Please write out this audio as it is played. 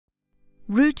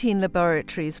Routine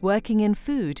laboratories working in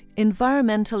food,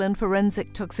 environmental and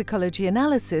forensic toxicology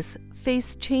analysis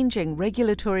face changing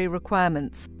regulatory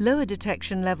requirements, lower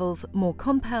detection levels, more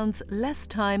compounds, less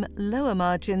time, lower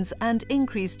margins, and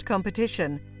increased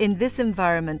competition. In this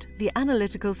environment, the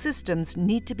analytical systems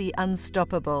need to be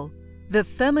unstoppable. The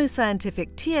Thermo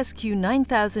Scientific TSQ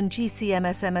 9000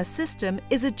 GC-MS/MS system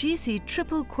is a GC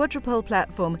triple quadrupole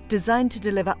platform designed to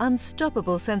deliver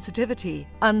unstoppable sensitivity,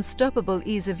 unstoppable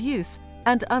ease of use,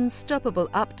 and unstoppable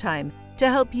uptime to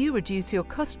help you reduce your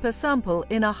cost per sample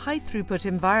in a high-throughput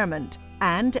environment.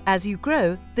 And as you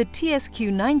grow, the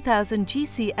TSQ 9000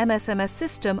 GC-MS/MS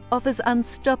system offers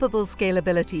unstoppable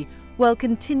scalability while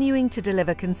continuing to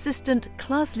deliver consistent,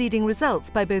 class-leading results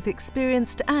by both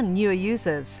experienced and newer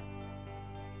users.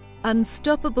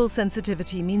 Unstoppable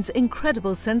sensitivity means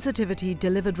incredible sensitivity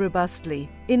delivered robustly,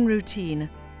 in routine.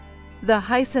 The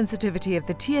high sensitivity of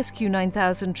the TSQ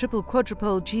 9000 triple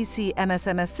quadrupole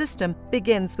GC-MS/MS system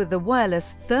begins with the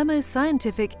wireless Thermo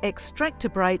Scientific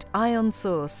Extractor-Bright ion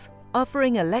source.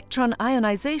 Offering electron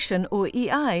ionization or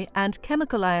EI and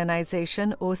chemical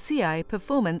ionization or CI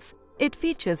performance, it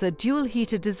features a dual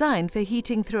heater design for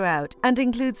heating throughout and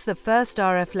includes the first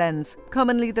RF lens,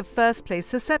 commonly the first place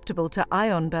susceptible to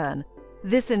ion burn.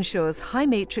 This ensures high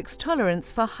matrix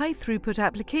tolerance for high-throughput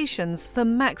applications for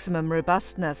maximum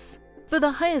robustness. For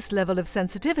the highest level of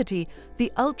sensitivity,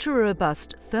 the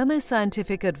ultra-robust Thermo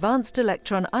Scientific Advanced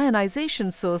Electron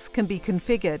Ionization source can be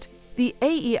configured. The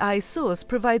AEI source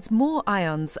provides more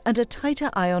ions and a tighter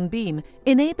ion beam,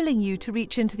 enabling you to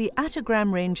reach into the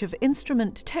attogram range of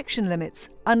instrument detection limits,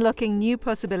 unlocking new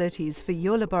possibilities for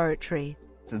your laboratory.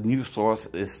 The new source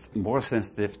is more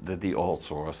sensitive than the old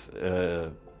source.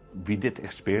 We did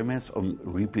experiments on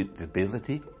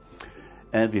repeatability,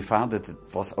 and we found that it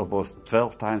was almost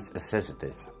 12 times as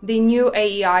sensitive. The new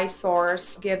AEI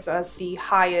source gives us the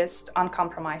highest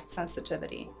uncompromised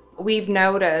sensitivity. We've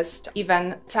noticed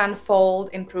even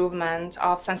 10-fold improvement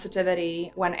of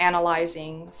sensitivity when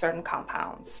analyzing certain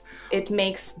compounds. It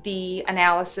makes the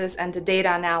analysis and the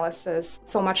data analysis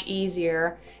so much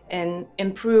easier and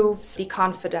improves the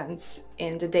confidence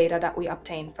in the data that we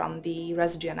obtain from the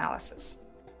residue analysis.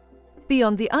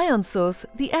 Beyond the ion source,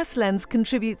 the S-lens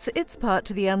contributes its part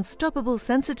to the unstoppable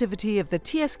sensitivity of the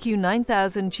TSQ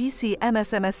 9000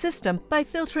 GC-MS/MS system by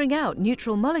filtering out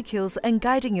neutral molecules and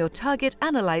guiding your target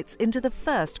analytes into the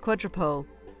first quadrupole.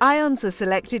 Ions are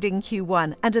selected in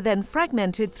Q1 and are then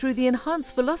fragmented through the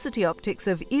enhanced velocity optics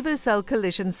of EvoCell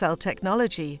collision cell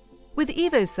technology. With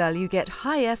EvoCell, you get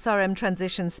high SRM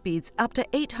transition speeds up to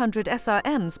 800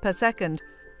 SRMs per second.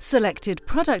 Selected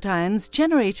product ions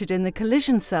generated in the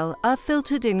collision cell are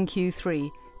filtered in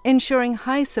Q3, ensuring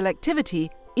high selectivity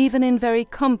even in very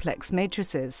complex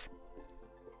matrices.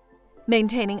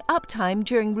 Maintaining uptime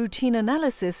during routine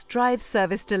analysis drives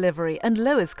service delivery and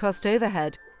lowers cost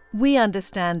overhead. We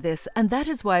understand this, and that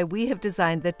is why we have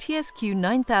designed the TSQ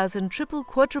 9000 triple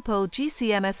quadrupole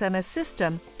GC-MS/MS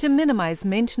system to minimize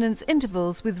maintenance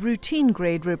intervals with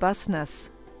routine-grade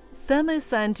robustness. Thermo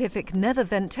Scientific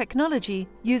NeverVent technology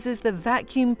uses the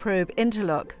Vacuum Probe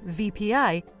Interlock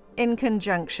 (VPI) in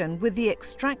conjunction with the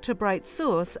Extractor-Bright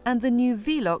source and the new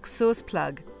VLock source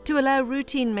plug to allow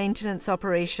routine maintenance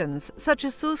operations such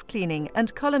as source cleaning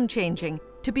and column changing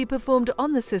to be performed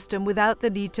on the system without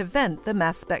the need to vent the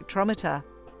mass spectrometer.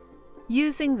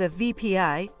 Using the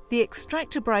VPI, the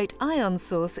Extractor-Bright ion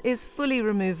source is fully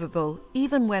removable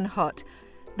even when hot.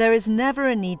 There is never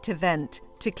a need to vent,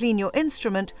 to clean your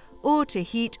instrument, or to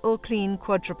heat or clean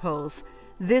quadrupoles.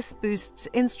 This boosts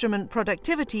instrument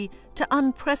productivity to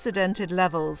unprecedented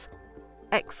levels.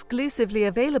 Exclusively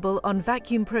available on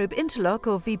Vacuum Probe Interlock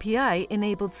or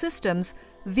VPI-enabled systems,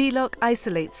 VLock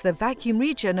isolates the vacuum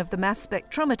region of the mass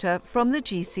spectrometer from the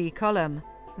GC column.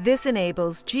 This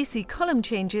enables GC column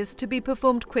changes to be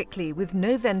performed quickly with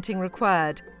no venting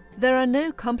required. There are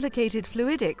no complicated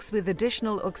fluidics with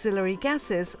additional auxiliary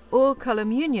gases or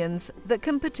column unions that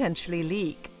can potentially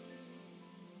leak.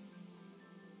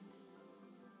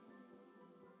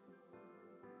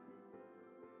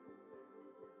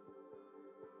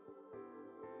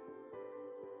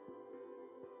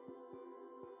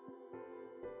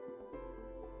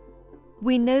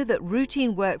 We know that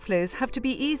routine workflows have to be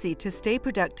easy to stay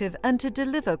productive and to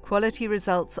deliver quality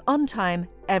results on time,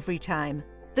 every time.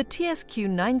 The TSQ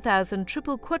 9000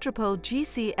 triple quadrupole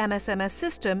GC-MS/MS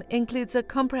system includes a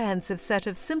comprehensive set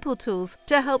of simple tools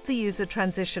to help the user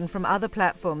transition from other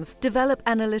platforms, develop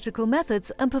analytical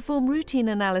methods, and perform routine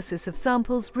analysis of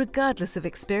samples regardless of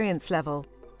experience level.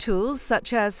 Tools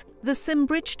such as the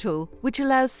SimBridge tool, which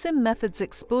allows SIM methods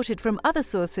exported from other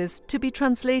sources to be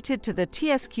translated to the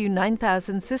TSQ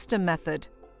 9000 system method.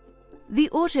 The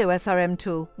Auto SRM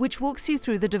tool, which walks you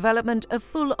through the development of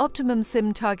full optimum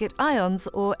SIM target ions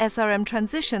or SRM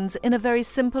transitions in a very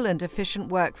simple and efficient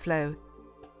workflow.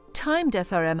 Timed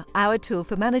SRM, our tool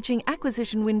for managing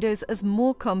acquisition windows as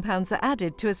more compounds are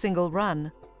added to a single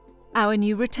run. Our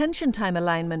new retention time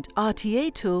alignment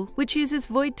RTA tool, which uses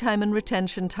void time and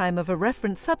retention time of a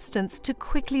reference substance to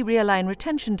quickly realign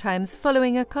retention times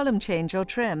following a column change or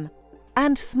trim.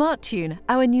 And Smart Tune,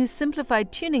 our new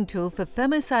simplified tuning tool for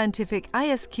Thermo Scientific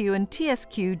ISQ and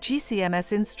TSQ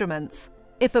GC-MS instruments.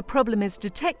 If a problem is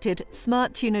detected,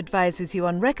 Smart Tune advises you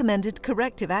on recommended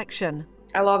corrective action.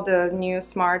 I love the new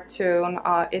Smart Tune.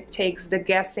 It takes the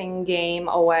guessing game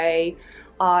away.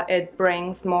 It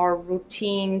brings more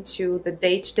routine to the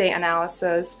day-to-day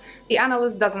analysis. The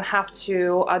analyst doesn't have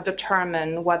to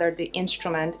determine whether the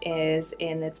instrument is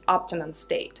in its optimum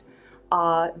state.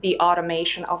 The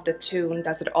automation of the tune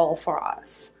does it all for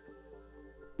us.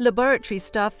 Laboratory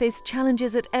staff face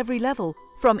challenges at every level,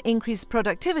 from increased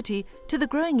productivity to the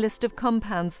growing list of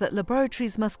compounds that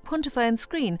laboratories must quantify and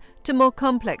screen to more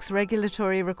complex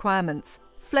regulatory requirements.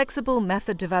 Flexible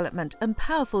method development and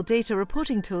powerful data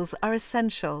reporting tools are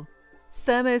essential.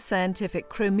 Thermo Scientific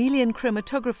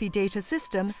Chromatography Data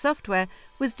System software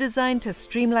was designed to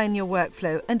streamline your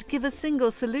workflow and give a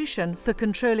single solution for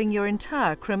controlling your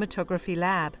entire chromatography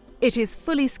lab. It is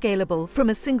fully scalable from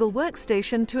a single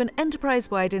workstation to an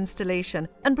enterprise-wide installation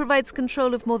and provides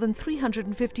control of more than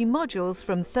 350 modules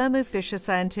from Thermo Fisher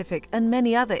Scientific and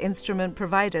many other instrument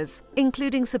providers,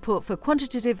 including support for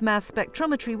quantitative mass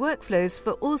spectrometry workflows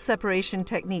for all separation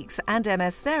techniques and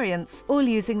MS variants, all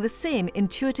using the same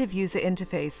intuitive user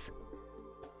interface.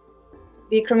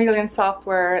 The Chromeleon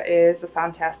software is a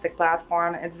fantastic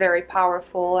platform. It's very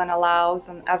powerful and allows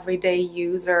an everyday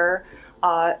user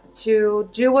to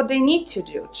do what they need to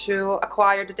do, to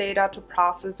acquire the data, to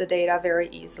process the data very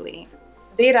easily.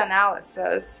 Data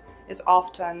analysis is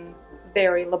often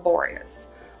very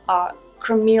laborious.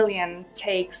 Chromeleon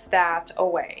takes that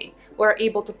away. We're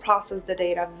able to process the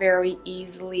data very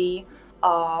easily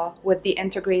with the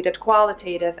integrated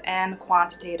qualitative and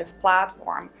quantitative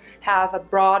platform, have a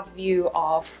broad view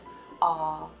of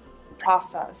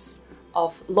process,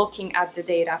 of looking at the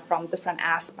data from different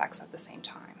aspects at the same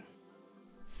time.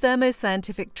 Thermo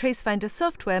Scientific Tracefinder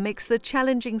software makes the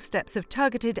challenging steps of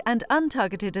targeted and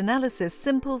untargeted analysis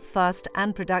simple, fast,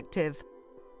 and productive.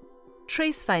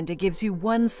 Tracefinder gives you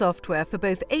one software for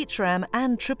both HRAM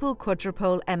and triple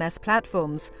quadrupole MS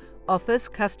platforms, offers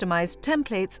customized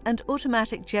templates and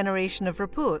automatic generation of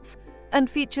reports,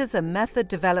 and features a method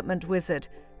development wizard,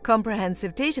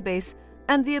 comprehensive database,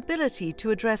 and the ability to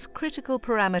address critical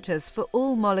parameters for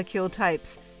all molecule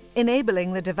types,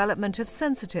 enabling the development of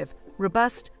sensitive,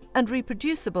 robust, and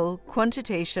reproducible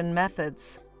quantitation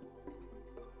methods.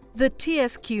 The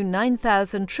TSQ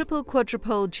 9000 triple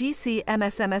quadrupole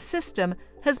GC-MS system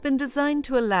has been designed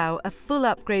to allow a full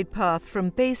upgrade path from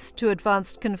base to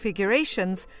advanced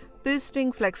configurations,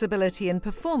 boosting flexibility and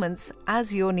performance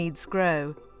as your needs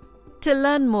grow. To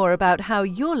learn more about how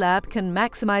your lab can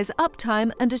maximize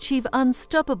uptime and achieve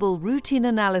unstoppable routine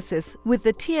analysis with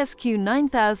the TSQ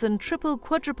 9000 triple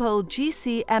quadrupole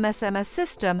GC-MS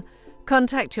system,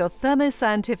 contact your Thermo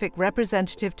Scientific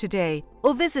representative today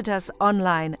or visit us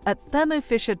online at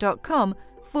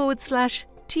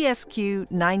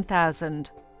thermofisher.com/TSQ 9000.